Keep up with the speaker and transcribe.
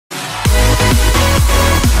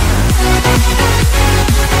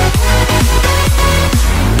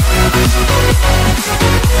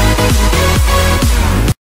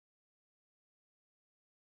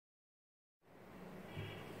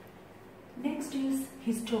next is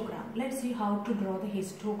histogram. Let's see how to draw the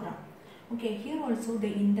histogram. Okay, here also the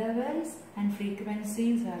intervals and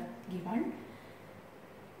frequencies are given.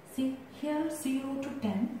 See here 0 to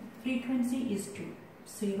 10 frequency is 2.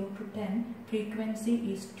 0 to 10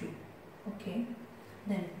 frequency is 2. Okay,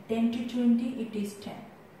 then 10 to 20 it is 10.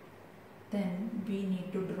 Then we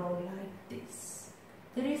need to draw like this.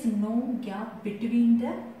 There is no gap between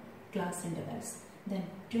the class intervals. Then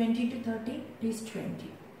 20 to 30 is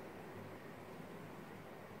 20.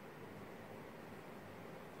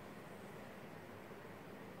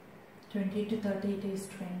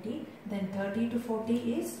 Then 30 to 40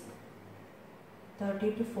 is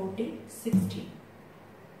 60.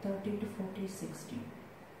 30 to 40 is 60.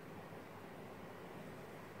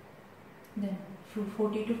 Then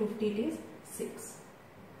 40 to 50 is 6.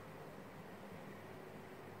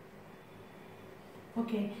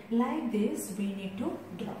 Okay, like this we need to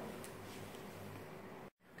draw.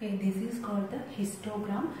 Okay, this is called the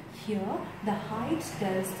histogram. Here the height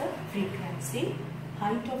tells the frequency.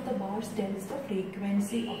 Height of the bars tells the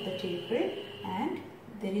frequency of the table, and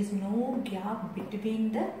there is no gap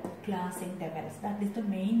between the class intervals. That is the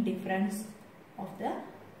main difference in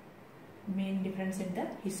the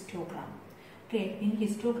histogram. Okay, in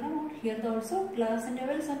histogram here also class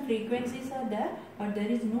intervals and frequencies are there, but there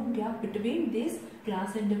is no gap between these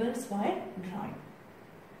class intervals while drawing.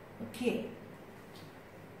 Okay.